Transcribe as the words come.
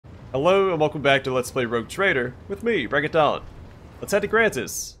Hello and welcome back to Let's Play Rogue Trader with me, Dawn. Let's head to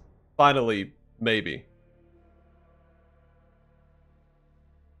Grantis. Finally, maybe.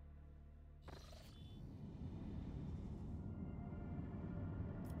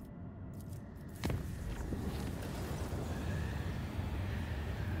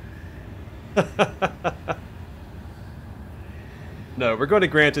 No, we're going to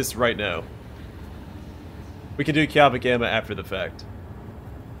Grantis right now. We can do Kiava Gamma after the fact.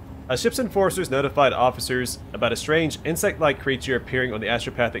 Ship's enforcers notified officers about a strange insect-like creature appearing on the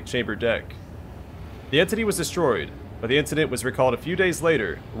astropathic chamber deck. The entity was destroyed, but the incident was recalled a few days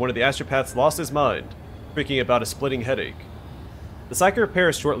later when one of the astropaths lost his mind, freaking about a splitting headache. The psyker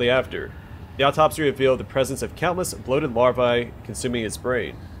perished shortly after. The autopsy revealed the presence of countless bloated larvae consuming his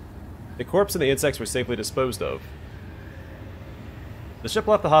brain. The corpse and the insects were safely disposed of. The ship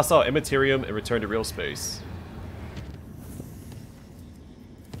left the hostile immaterium and returned to real space.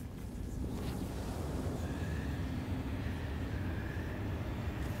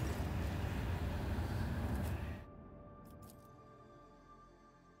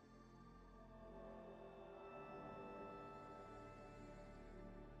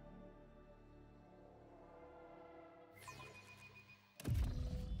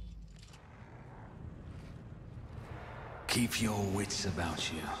 Keep your wits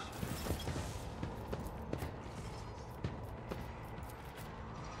about you.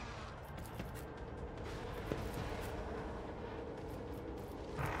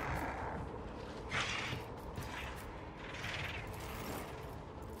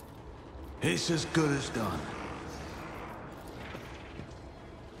 It's as good as done.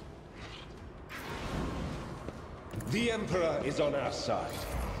 The Emperor is on our side.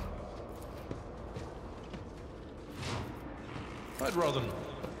 I'd rather not.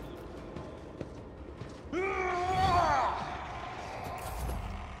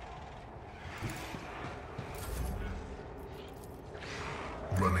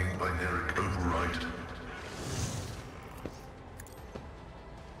 Running binaric override.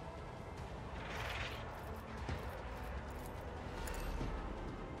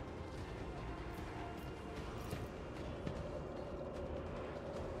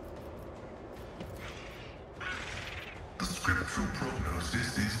 The scriptural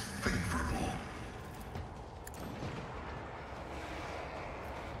prognosis is favorable.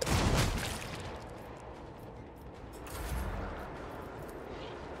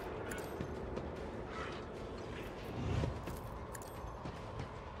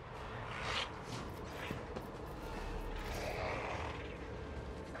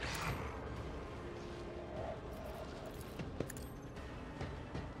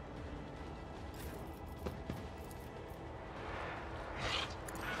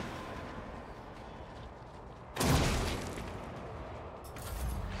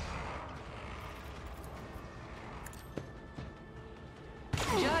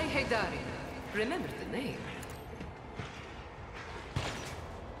 Remember the name.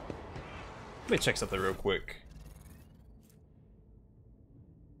 Let me check something real quick.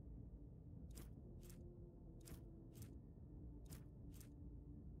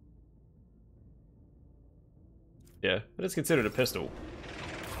 Yeah, it is considered a pistol.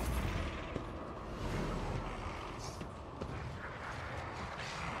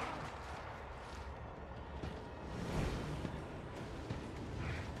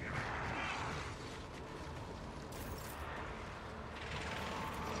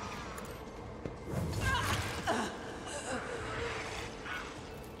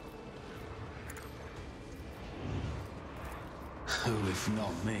 Who if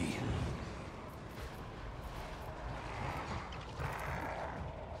not me?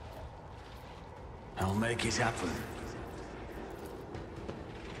 I'll make it happen.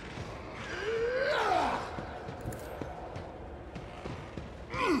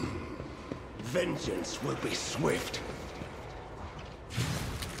 Vengeance will be swift.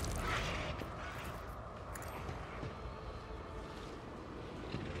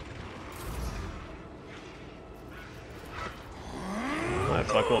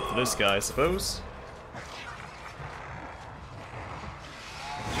 Buckle up to this guy, I suppose.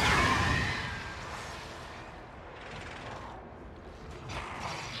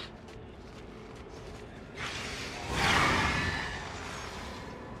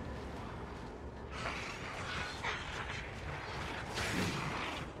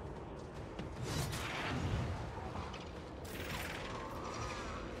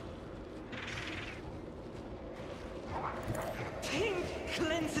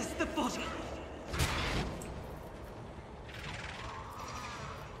 Cleanses the body.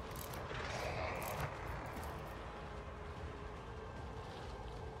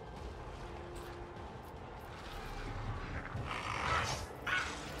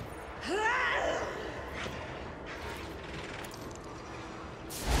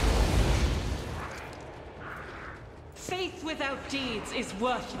 Faith without deeds is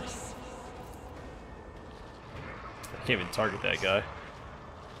worthless. I can't even target that guy.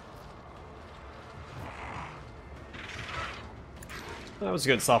 That was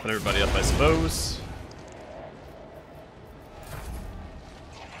going to soften everybody up, I suppose.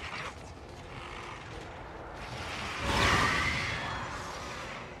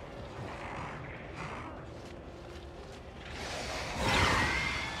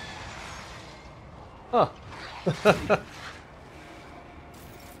 Huh.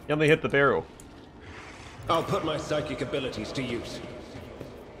 You only hit the barrel. I'll put my psychic abilities to use.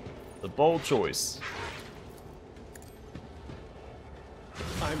 The bold choice.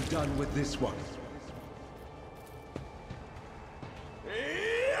 I'm done with this one.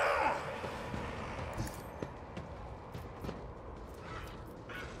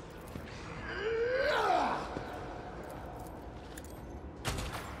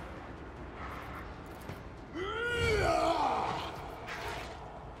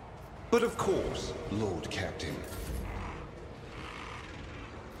 But of course, Lord Captain.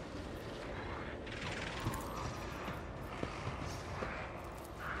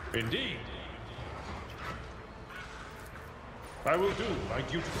 Indeed. I will do my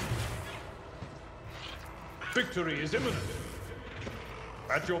duty. Victory is imminent.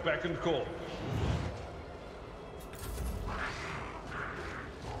 At your beck and call.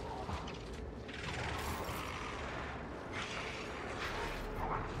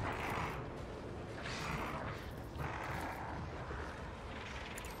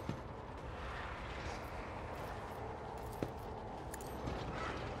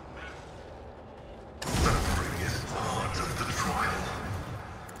 Suffering is part of the trial.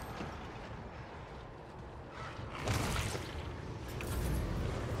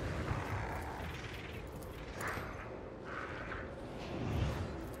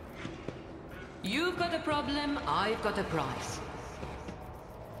 You've got a problem, I've got a prize.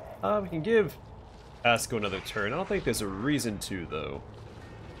 We can give Asco another turn. I don't think there's a reason to, though.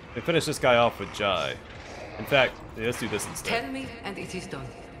 We finish this guy off with Jai. In fact, yeah, let's do this instead. Tell me, and it is done.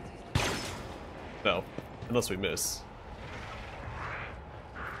 No, unless we miss.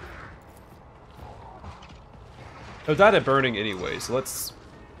 Oh, died at burning anyway, so let's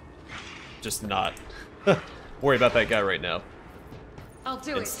just not worry about that guy right now. I'll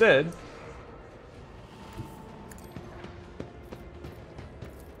do it. Instead,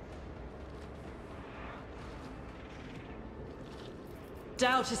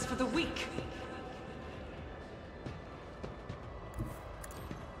 Doubt is for the weak.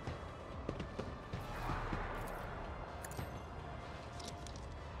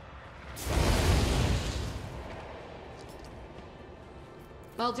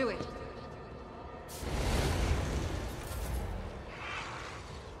 I'll do it.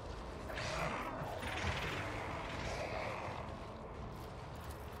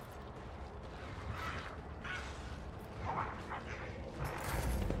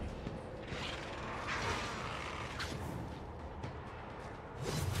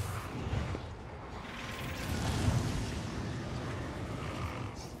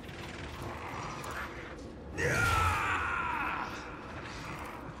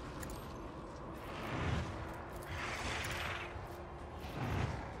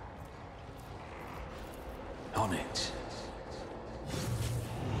 On it.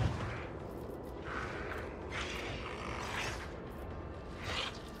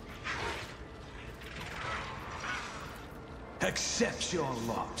 Accept your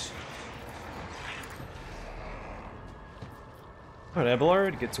lot. alright,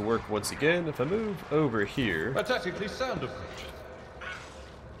 Abelard, get to work once again. If I move over here, Pathetically sound of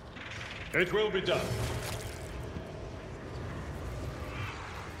it. It will be done.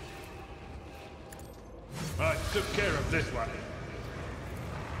 I took care of this one.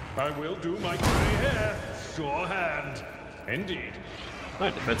 I will do my gray hair. Sure hand. Indeed.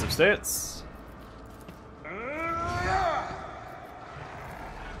 alright, defensive stance.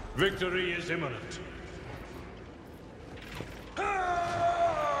 Victory is imminent.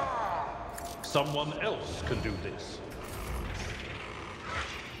 Someone else can do this.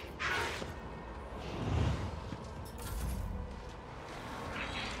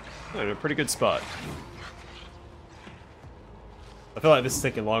 Alright, a pretty good spot. I feel like this is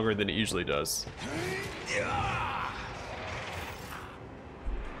taking longer than it usually does.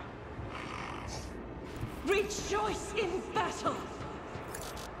 Rejoice in battle!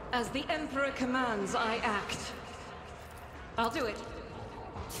 As the Emperor commands, I act. I'll do it.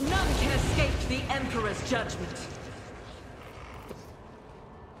 None can escape the Emperor's judgment.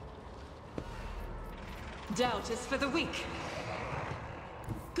 Doubt is for the weak.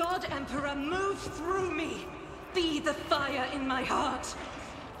 God Emperor, move through me! Be the fire in my heart.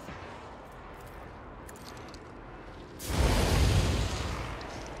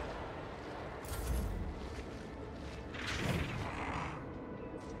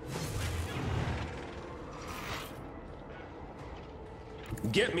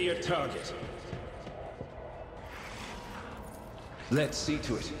 Get me a target. Let's see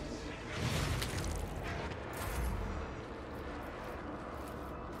to it.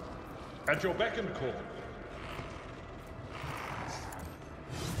 At your beck and call.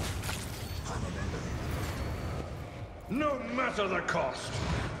 No matter the cost.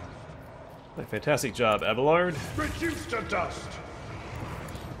 A fantastic job, Abelard. Reduced to dust.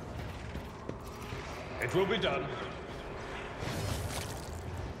 It will be done.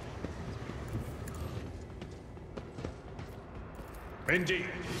 Indeed.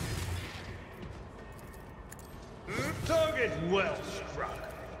 Target well struck.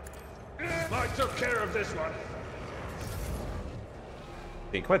 I took care of this one.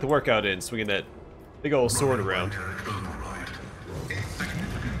 Quite the workout in swinging that big old sword around. Override. A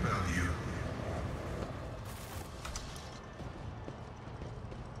significant value.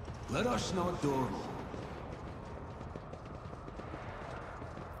 Let us not dawdle.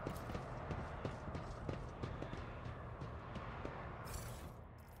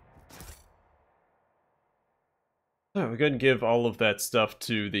 Alright, we're going to give all of that stuff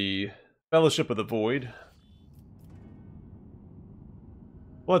to the Fellowship of the Void.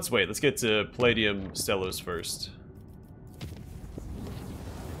 Well, let's wait. Let's get to Palladium Stellos first.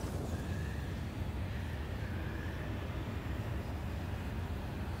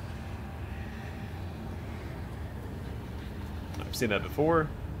 I've seen that before.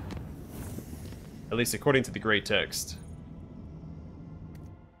 At least according to the Great Text.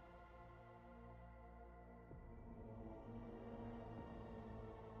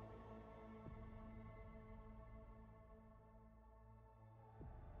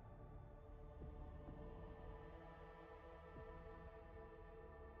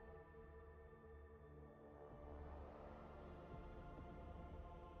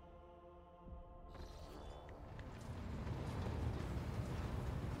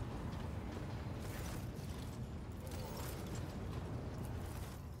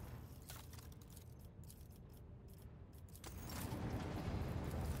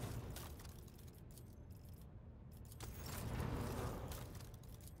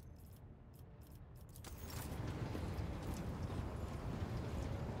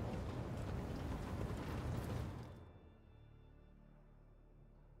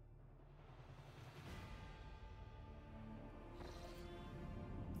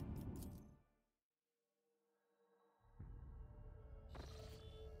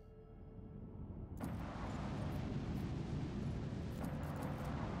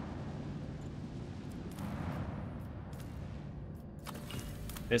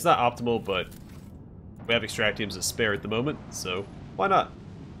 It's not optimal, but we have extractiums to spare at the moment, so why not?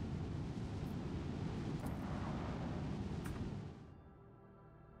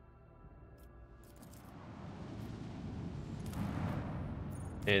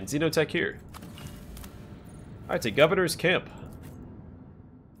 And Xenotech here. Alright, to Governor's Camp.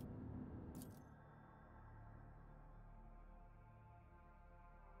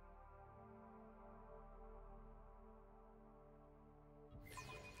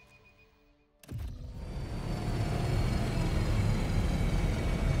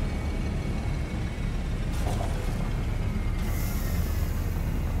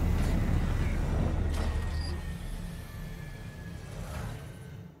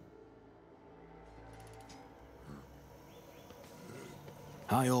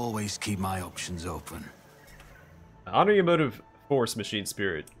 I always keep my options open. I honor your motive force, machine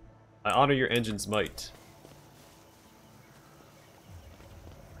spirit. I honor your engine's might.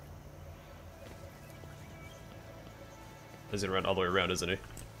 He's gonna run all the way around, isn't he?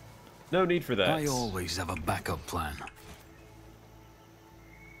 No need for that. I always have a backup plan.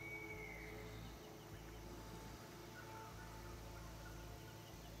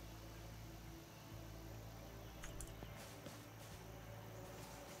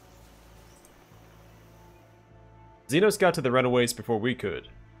 Xenos got to the runaways before we could.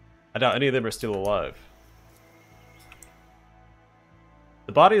 I doubt any of them are still alive.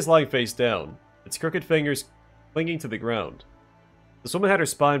 The body is lying face down, its crooked fingers clinging to the ground. This woman had her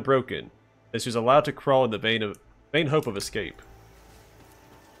spine broken, and she was allowed to crawl in the vain hope of escape.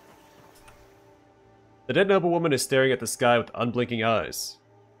 The dead noblewoman is staring at the sky with unblinking eyes.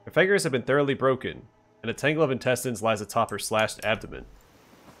 Her fingers have been thoroughly broken, and a tangle of intestines lies atop her slashed abdomen.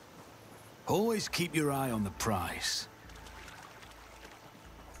 Always keep your eye on the prize.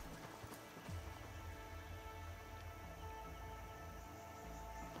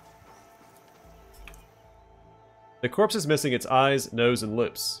 The corpse is missing its eyes, nose, and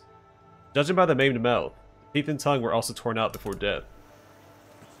lips. Judging by the maimed mouth, teeth and tongue were also torn out before death.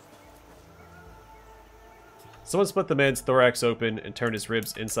 Someone split the man's thorax open and turned his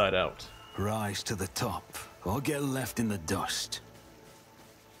ribs inside out. Rise to the top, or get left in the dust.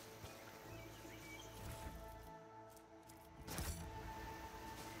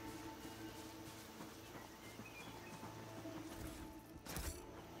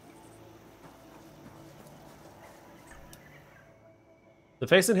 The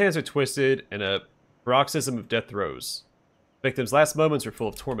face and hands are twisted, and a paroxysm of death throes. The victim's last moments were full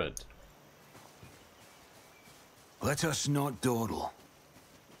of torment. Let us not dawdle.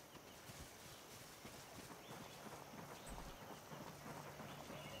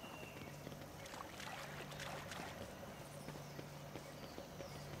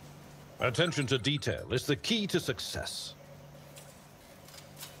 Attention to detail is the key to success.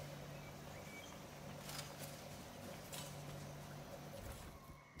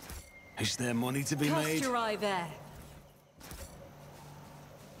 Is there money to be Cast made? your eye there.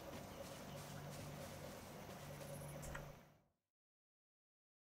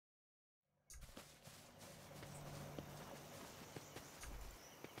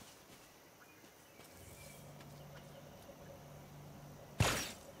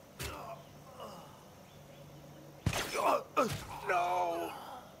 No!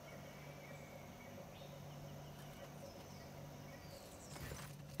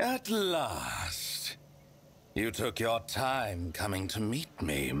 At last. You took your time coming to meet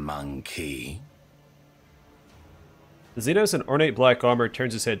me, monkey. The Xenos in ornate black armor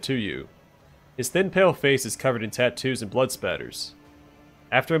turns his head to you. His thin pale face is covered in tattoos and blood spatters.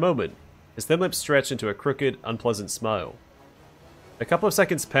 After a moment, his thin lips stretch into a crooked, unpleasant smile. A couple of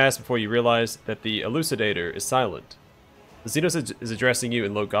seconds pass before you realize that the Elucidator is silent. The Xenos is addressing you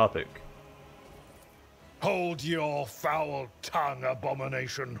in low Gothic. Hold your foul tongue,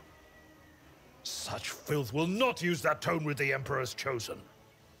 abomination. Such filth will not use that tone with the Emperor's chosen.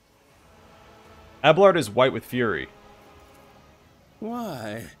 Abelard is white with fury.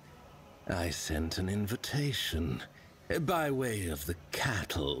 Why, I sent an invitation by way of the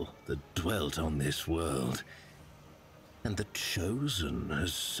cattle that dwelt on this world. And the chosen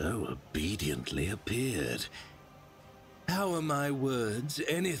has so obediently appeared. How are my words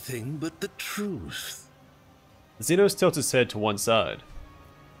anything but the truth? The Xenos tilts his head to one side.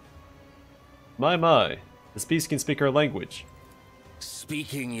 My, this beast can speak our language.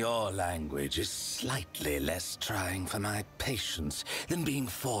 Speaking your language is slightly less trying for my patience than being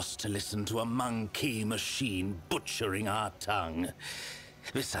forced to listen to a monkey machine butchering our tongue.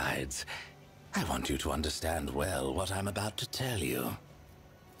 Besides, I want you to understand well what I'm about to tell you.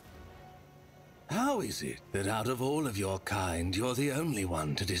 How is it that out of all of your kind, you're the only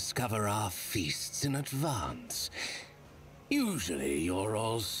one to discover our feasts in advance? Usually you're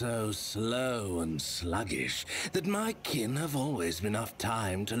all so slow and sluggish that my kin have always enough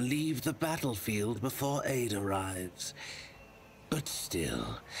time to leave the battlefield before aid arrives. But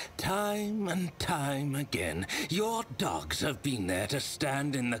still, time and time again, your dogs have been there to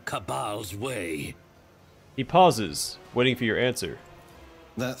stand in the Cabal's way. He pauses, waiting for your answer.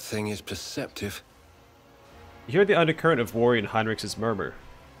 That thing is perceptive. You hear the undercurrent of worry in Heinrich's murmur.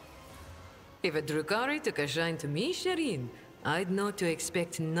 If a drukhari took a shine to me, Shireen, I'd know to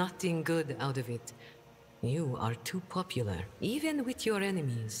expect nothing good out of it. You are too popular, even with your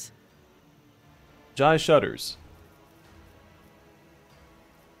enemies. Jai shudders.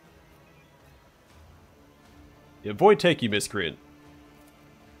 The void take you, miscreant.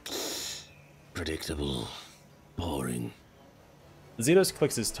 Predictable. Boring. The Xenos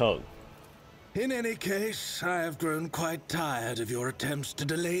clicks his tongue. In any case, I have grown quite tired of your attempts to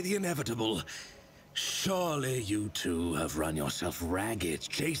delay the inevitable. Surely you two have run yourself ragged,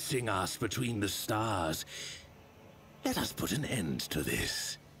 chasing us between the stars. Let us put an end to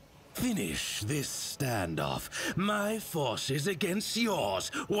this. Finish this standoff. My forces against yours,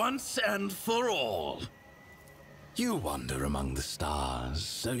 once and for all. You wander among the stars,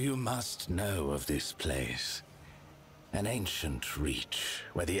 so you must know of this place. An ancient reach,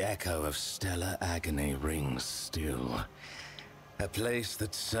 where the echo of stellar agony rings still. A place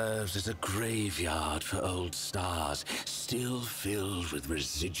that serves as a graveyard for old stars, still filled with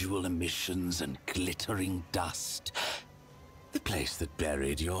residual emissions and glittering dust. The place that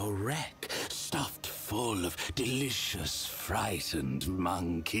buried your wreck, stuffed full of delicious, frightened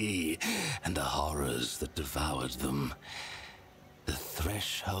monkey, and the horrors that devoured them. The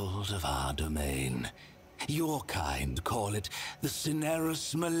threshold of our domain. Your kind call it the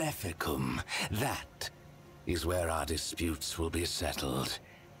Cinerus Maleficum. That is where our disputes will be settled.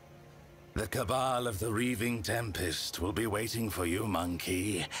 The Cabal of the Reaving Tempest will be waiting for you,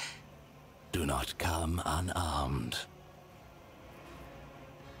 monkey. Do not come unarmed.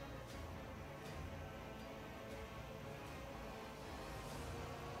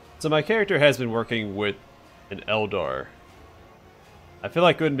 So my character has been working with an Eldar. I feel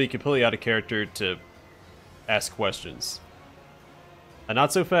like it wouldn't be completely out of character to ask questions.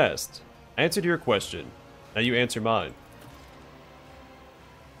 Not so fast. I answered your question. Now you answer mine.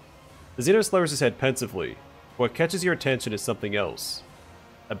 The Xenos lowers his head pensively. What catches your attention is something else.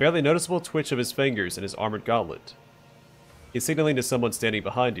 A barely noticeable twitch of his fingers in his armored gauntlet. He's signaling to someone standing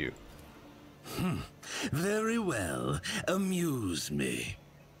behind you. Very well. Amuse me.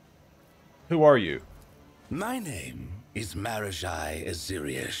 Who are you? My name is Marazhai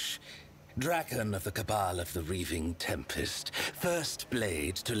Aziriash, Draken of the Cabal of the Reaving Tempest, First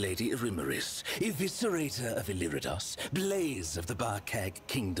Blade to Lady Irimaris, Eviscerator of Illyricos, Blaze of the Barcag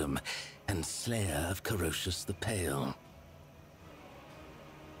Kingdom, and Slayer of Corocius the Pale.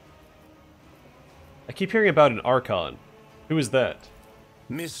 I keep hearing about an Archon. Who is that?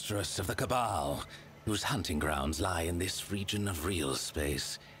 Mistress of the Cabal, whose hunting grounds lie in this region of real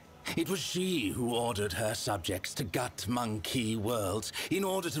space. It was she who ordered her subjects to gut monkey worlds in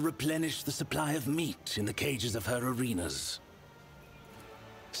order to replenish the supply of meat in the cages of her arenas.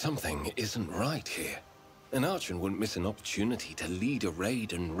 Something isn't right here. An Archon wouldn't miss an opportunity to lead a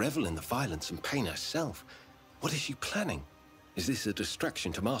raid and revel in the violence and pain herself. What is she planning? Is this a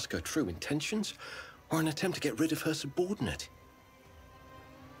distraction to mask her true intentions, or an attempt to get rid of her subordinate?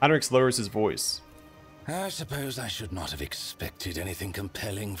 Heinrichs lowers his voice. I suppose I should not have expected anything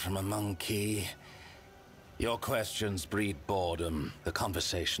compelling from a monkey. Your questions breed boredom. The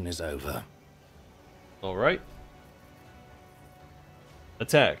conversation is over. Alright.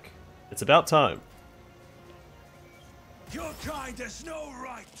 Attack. It's about time. Your kind has no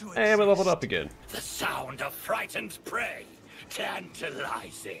right to And we leveled up again. The sound of frightened prey.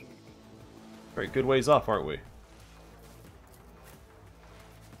 Tantalizing. Very good ways off, aren't we?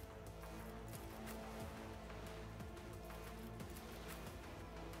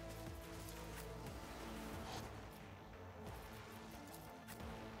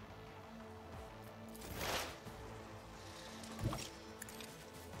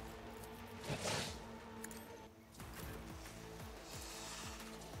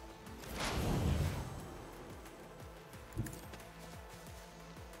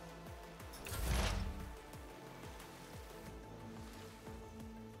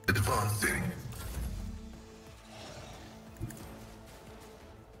 Advancing.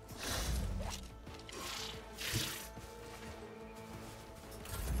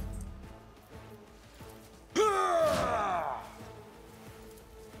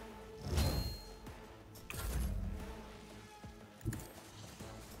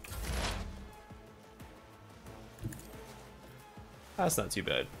 That's not too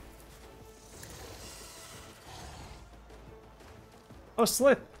bad. Oh,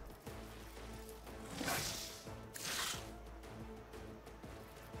 slip!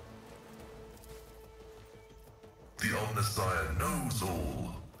 The Omnissiah knows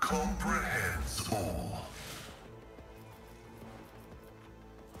all, comprehends all.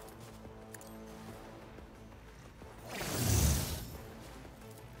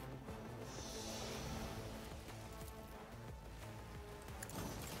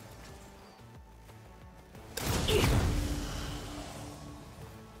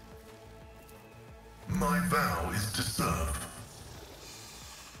 My vow is to serve.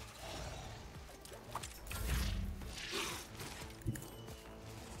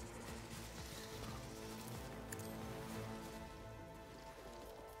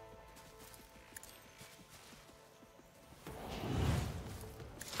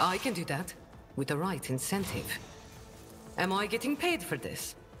 I can do that, with the right incentive. Am I getting paid for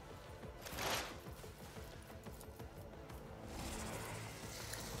this?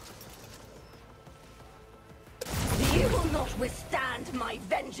 You will not withstand my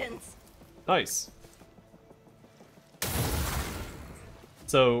vengeance! Nice.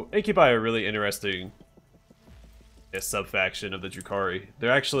 So, Incubi are really interesting. A sub-faction of the Drukhari.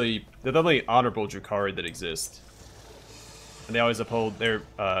 They're the only honorable Drukhari that exist. And they always uphold they're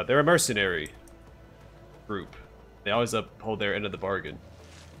a mercenary group. They always uphold their end of the bargain.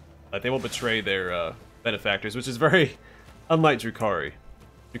 Like, they won't betray their benefactors, which is very unlike Drukhari.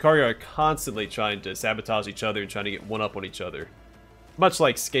 Drukhari are constantly trying to sabotage each other and trying to get one up on each other. Much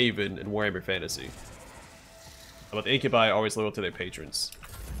like Skaven and Warhammer Fantasy. But the Incubi are always loyal to their patrons.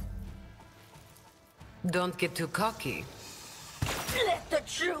 Don't get too cocky. Let the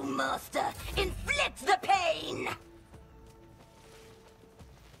true master inflict the pain!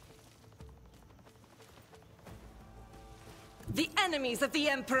 The enemies of the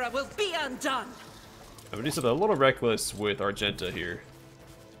Emperor will be undone! I'm gonna do something a little reckless with Argenta here.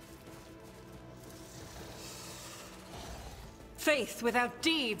 Faith without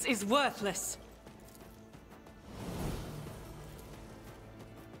deeds is worthless.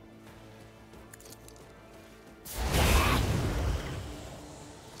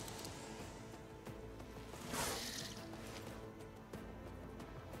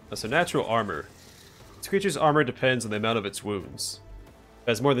 So natural armor. This creature's armor depends on the amount of its wounds. If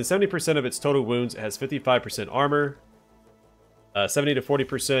it has more than 70% of its total wounds, it has 55% armor. 70 to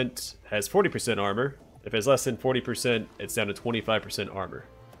 40% has 40% armor. If it has less than 40%, it's down to 25% armor.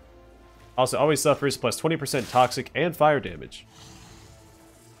 Also, always suffers plus 20% toxic and fire damage.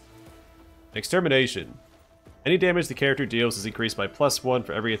 Extermination. Any damage the character deals is increased by +1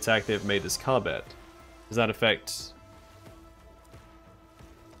 for every attack they have made this combat. Does not affect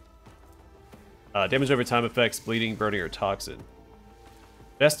damage over time effects, bleeding, burning, or toxin.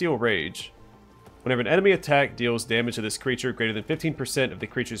 Bestial Rage. Whenever an enemy attack deals damage to this creature greater than 15% of the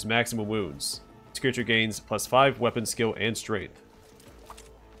creature's maximum wounds, this creature gains +5 weapon skill and strength.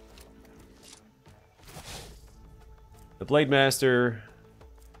 The Blade Master.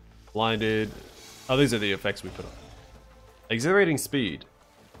 Blinded. Oh, these are the effects we put on. Exhilarating Speed.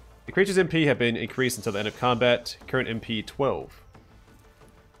 The creature's MP have been increased until the end of combat. Current MP 12.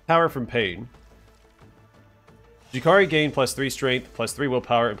 Power from Pain. Drukhari gain +3 strength, +3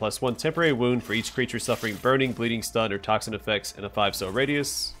 willpower, and +1 temporary wound for each creature suffering burning, bleeding, stun, or toxin effects in a 5-cell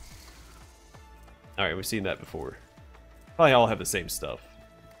radius. Alright, we've seen that before. Probably all have the same stuff.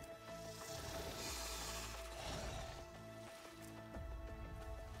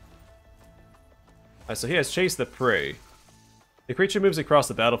 Alright, so he has Chase the Prey. The creature moves across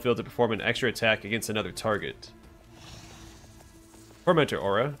the battlefield to perform an extra attack against another target. Tormentor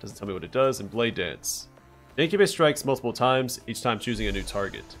Aura, doesn't tell me what it does, and Blade Dance. The Incubus strikes multiple times, each time choosing a new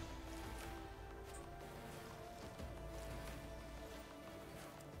target.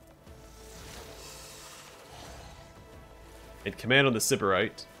 And Command on the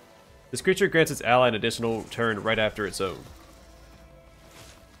Sybarite. This creature grants its ally an additional turn right after its own.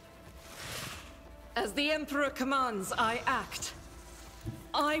 As the Emperor commands, I act.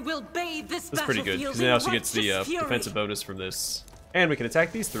 I will bathe this That's pretty good, because now she gets the defensive bonus from this. And we can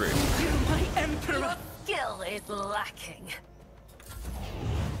attack these three. You, my Emperor! Skill is lacking.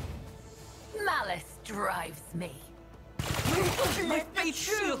 Malice drives me. My fate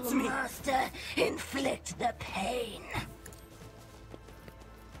shields me! Master, inflict the pain.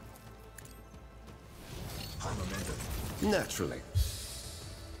 Naturally.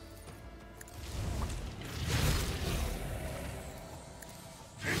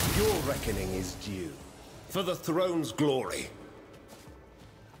 Your reckoning is due. For the throne's glory.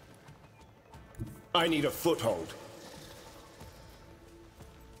 I need a foothold.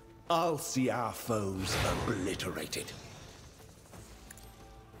 I'll see our foes obliterated.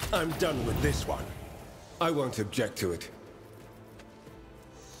 I'm done with this one. I won't object to it.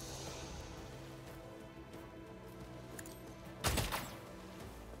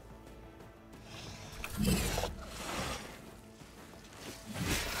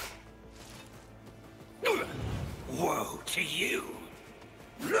 Woe to you!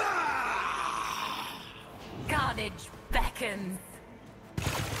 Carnage beckons.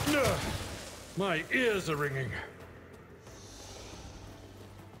 My ears are ringing.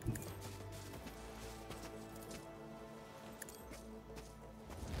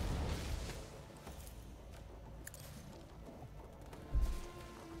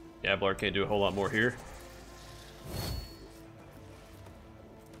 Yeah, Blar can't do a whole lot more here.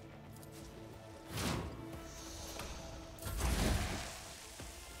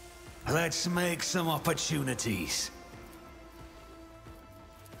 Let's make some opportunities.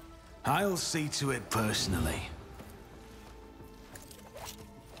 I'll see to it personally.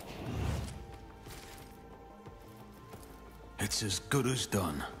 It's as good as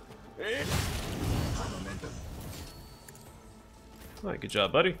done. Alright, good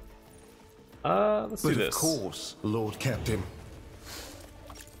job, buddy. Let's do this. Of course, Lord Captain.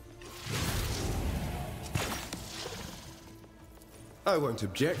 I won't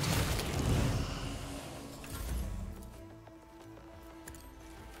object.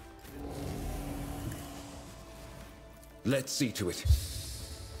 Let's see to it.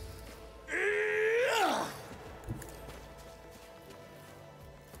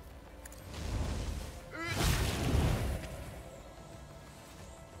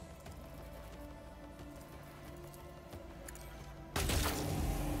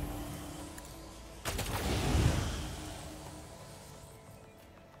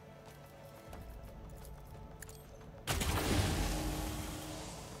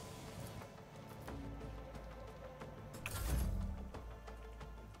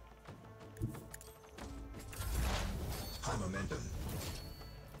 momentum.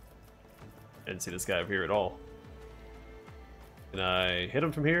 I didn't see this guy over here at all. Can I hit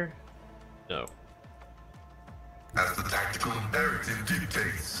him from here? No. As the tactical imperative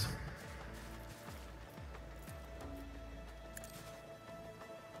dictates.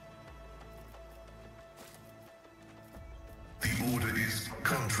 The order is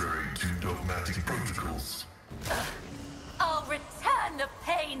contrary to dogmatic protocols. I'll return the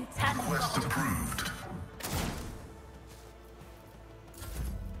pain Quest tenfold. approved.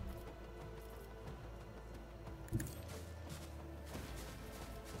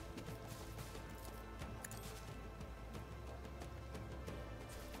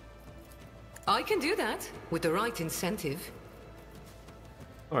 I can do that, with the right incentive.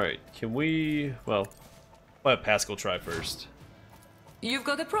 Alright, can we... Well, let Pascal try first. You've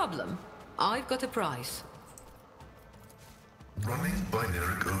got a problem. I've got a prize. Running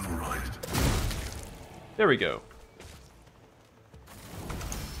binaric override. There we go.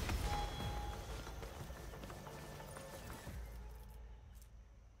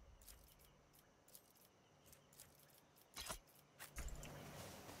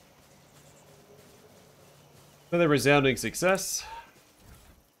 Another resounding success.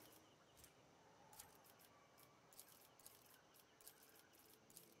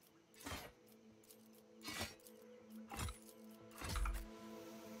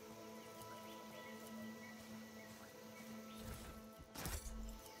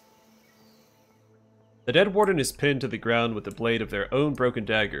 The dead warden is pinned to the ground with the blade of their own broken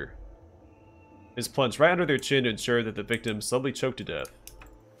dagger. It is plunged right under their chin to ensure that the victim slowly choked to death.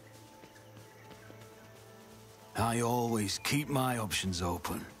 I always keep my options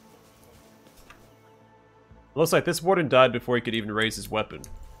open. It looks like this warden died before he could even raise his weapon.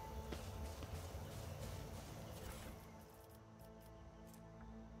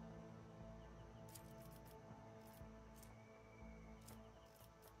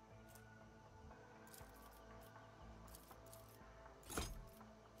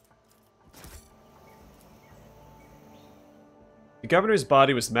 The governor's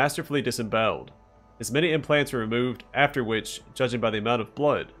body was masterfully disemboweled. As many implants were removed, after which, judging by the amount of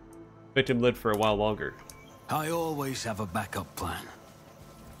blood, the victim lived for a while longer. I always have a backup plan.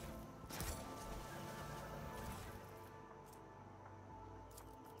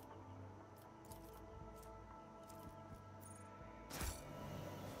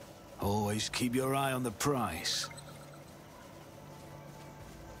 Always keep your eye on the prize.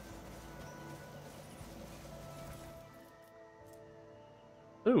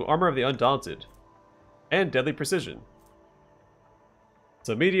 Ooh, Armor of the Undaunted. And Deadly Precision.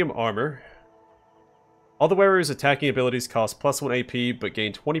 So medium armor. All the wearer's attacking abilities cost +1 AP, but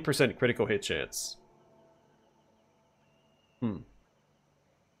gain 20% critical hit chance. Then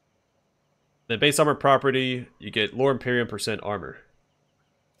base armor property, you get Lore Imperium % armor.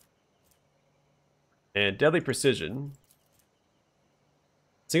 And Deadly Precision.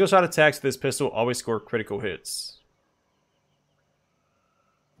 Single shot attacks with this pistol always score critical hits.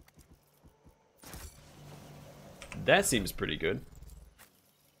 That seems pretty good.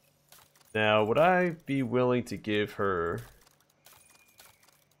 Now, would I be willing to give her...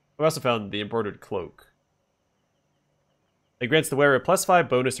 I also found the embroidered cloak. It grants the wearer a +5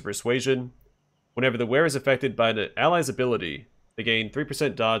 bonus to persuasion. Whenever the wearer is affected by an ally's ability, they gain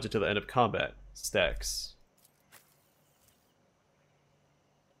 3% dodge until the end of combat. Stacks.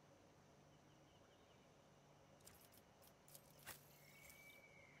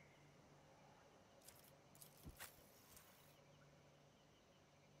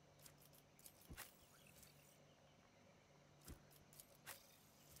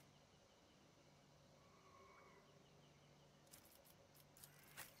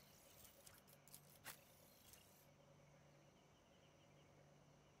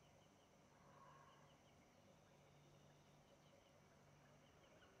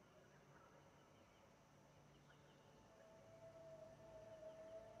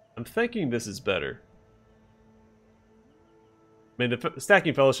 I'm thinking this is better. I mean, the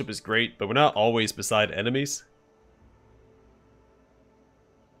stacking fellowship is great, but we're not always beside enemies.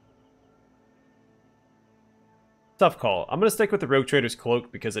 Tough call. I'm going to stick with the Rogue Trader's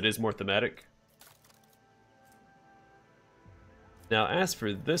Cloak because it is more thematic. Now, as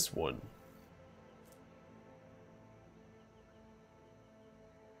for this one...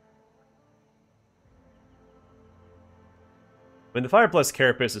 I mean, the Fire Plus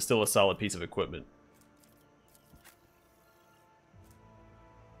Carapace is still a solid piece of equipment.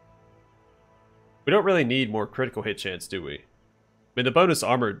 We don't really need more critical hit chance, do we? I mean, the bonus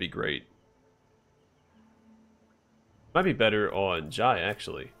armor would be great. Might be better on Jai,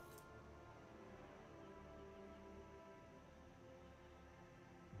 actually.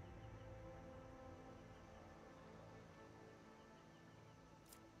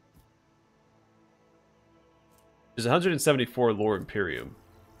 There's 174 lore Imperium.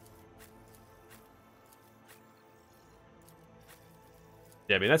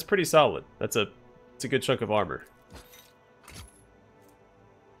 Yeah, I mean, that's pretty solid. It's a good chunk of armor.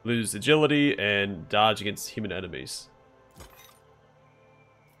 Lose agility and dodge against human enemies.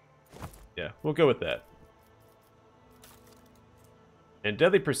 Yeah, we'll go with that. And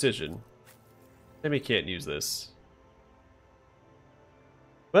deadly precision. Maybe can't use this.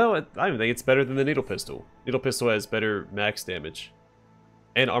 Well, I think it's better than the needle pistol. Needle pistol has better max damage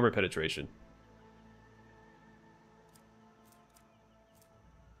and armor penetration.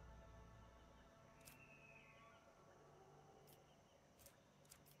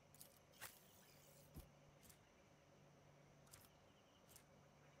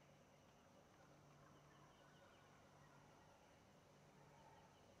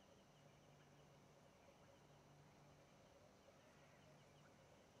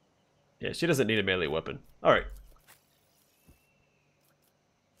 Yeah, she doesn't need a melee weapon. Alright.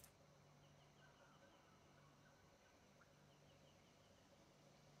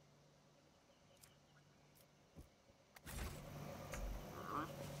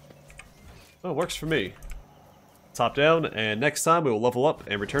 Oh, works for me. Top down, and next time we will level up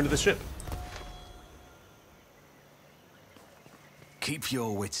and return to the ship. Keep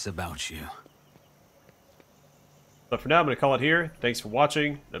your wits about you. But for now, I'm going to call it here. Thanks for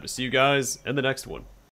watching. Hope to see you guys in the next one.